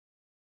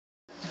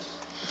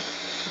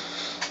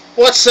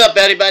What's up,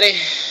 everybody?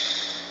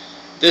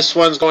 This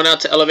one's going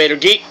out to Elevator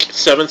Geek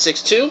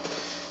 762,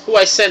 who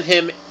I sent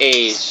him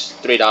a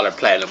 $3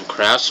 platinum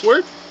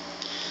crossword.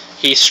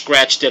 He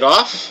scratched it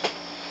off,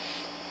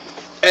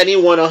 and he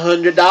won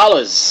 $100.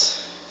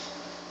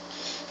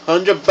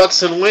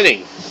 $100 in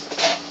winning.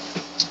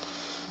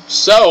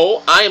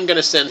 So I am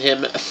gonna send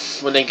him,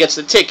 when he gets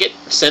the ticket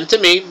sent to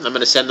me, I'm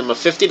gonna send him a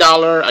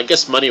 $50, I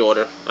guess, money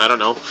order. I don't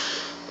know,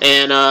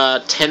 and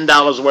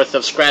 $10 worth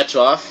of scratch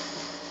off.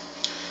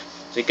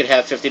 So he could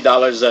have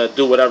 $50,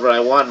 do whatever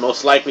I want.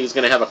 Most likely he's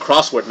going to have a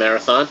crossword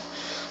marathon.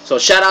 So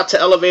shout out to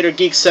Elevator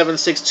Geek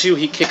 762.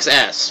 He kicks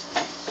ass.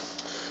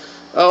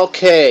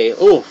 Okay.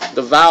 Ooh,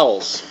 the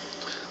vowels.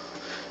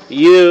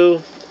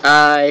 U,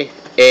 I,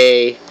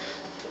 A,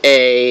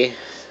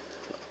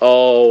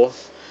 O,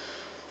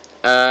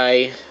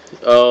 I,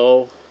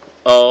 O,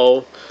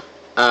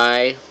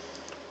 I,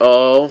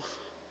 O,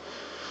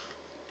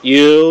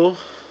 U,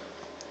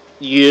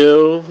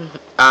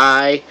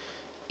 I,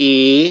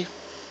 E,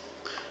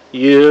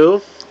 U,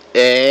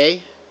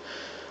 A,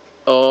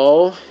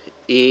 O,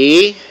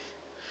 E,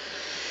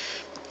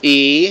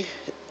 E,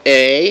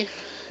 A,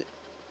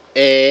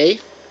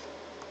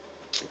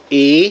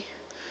 E,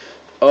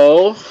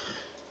 O,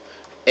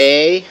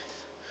 A,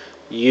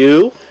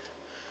 U,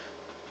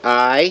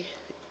 I,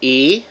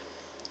 E,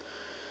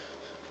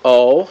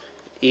 O,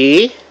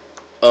 E,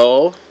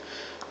 O,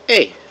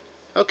 A.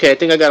 Okay, I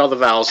think I got all the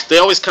vowels. They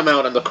always come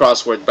out on the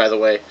crossword, by the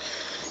way,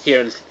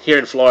 here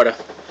in Florida.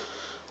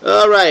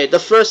 Alright, the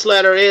first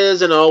letter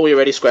is an O. We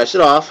already scratched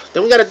it off.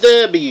 Then we got a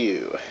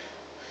W.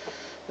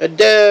 A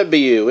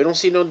W. We don't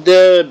see no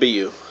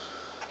W.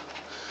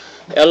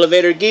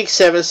 Elevator Geek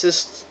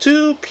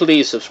 762.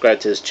 Please subscribe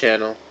to his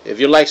channel. If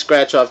you like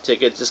scratch-off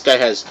tickets, this guy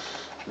has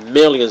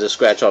millions of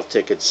scratch-off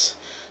tickets.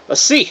 A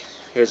C.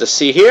 Here's a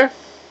C here.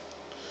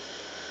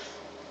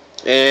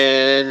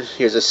 And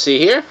here's a C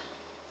here.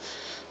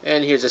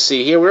 And here's a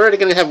C here. We're already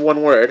going to have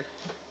one word,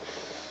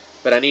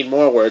 but I need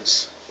more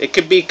words. It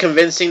could be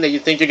convincing that you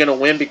think you're going to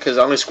win because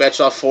I only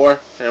scratched off 4 and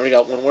I only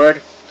got one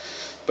word.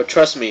 But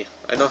trust me,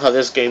 I know how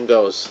this game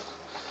goes.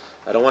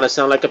 I don't want to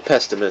sound like a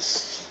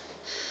pessimist.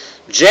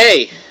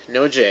 J.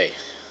 No J.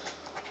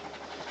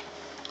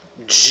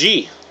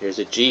 G. Here's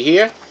a G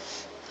here.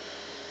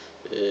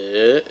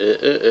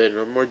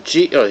 No more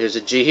G. Oh, here's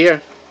a G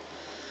here.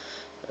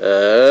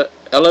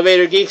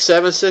 Elevator Geek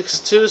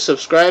 762.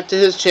 Subscribe to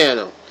his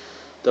channel.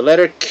 The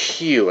letter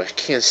Q. I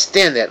can't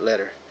stand that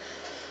letter.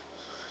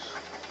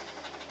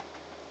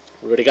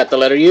 We already got the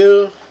letter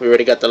U. We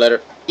already got the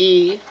letter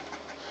E.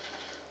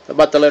 How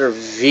about the letter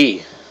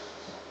V?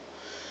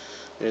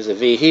 There's a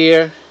V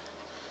here.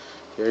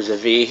 There's a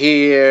V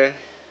here.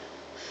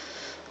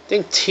 I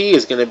think T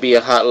is going to be a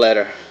hot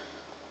letter.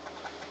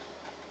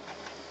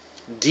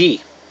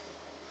 D.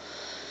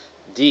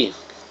 D.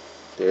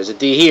 There's a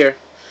D here.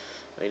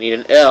 I need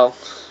an L.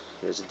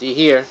 There's a D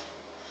here.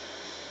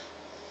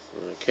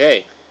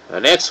 Okay. The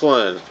next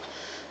one.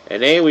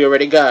 An A we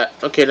already got.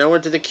 Okay, now we're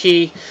to the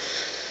key.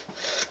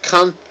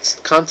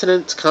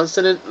 Consonant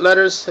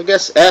letters, I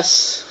guess.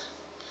 S,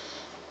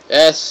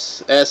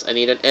 I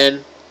need an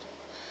N.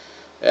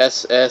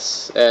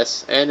 S,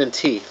 N and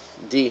T.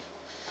 D.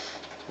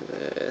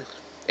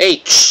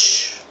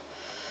 H.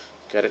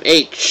 Got an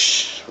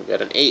H. We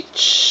got an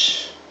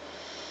H.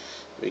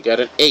 We got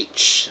an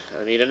H.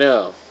 I need an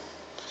L.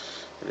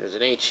 And there's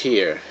an H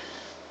here.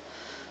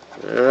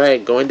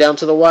 Alright, going down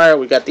to the wire,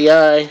 we got the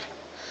I.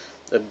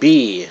 A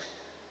B.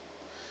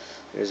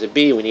 There's a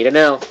B, we need an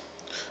L.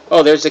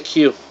 Oh, there's a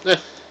Q.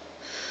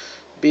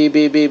 B,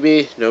 B, B,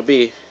 B. No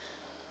B.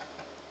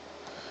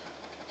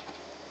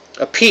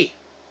 A P.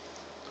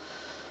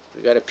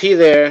 We got a P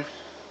there.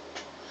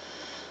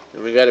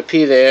 And we got a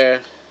P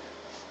there.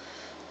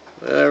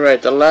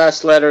 Alright, the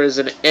last letter is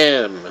an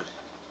M.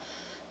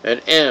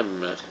 An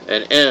M.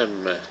 An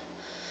M.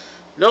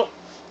 Nope.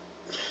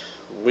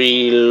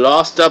 We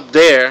lost up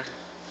there.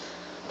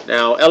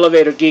 Now,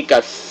 Elevator Geek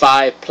got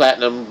 5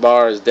 platinum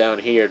bars down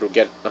here to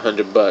get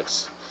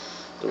 $100.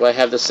 Do I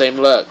have the same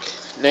luck?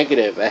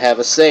 Negative. I have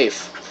a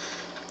safe.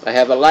 I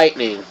have a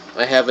lightning.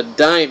 I have a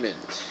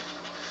diamond.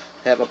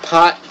 I have a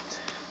pot.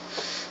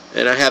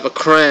 And I have a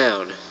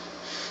crown.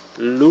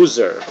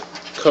 Loser.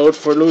 Code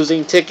for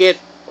losing ticket.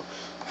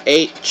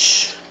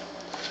 H.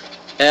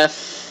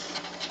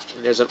 F.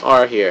 And there's an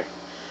R here.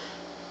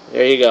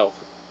 There you go.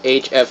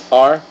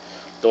 HFR.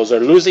 Those are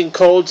losing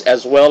codes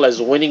as well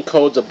as winning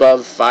codes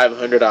above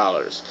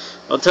 $500.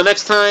 Until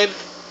next time,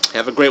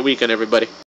 have a great weekend, everybody.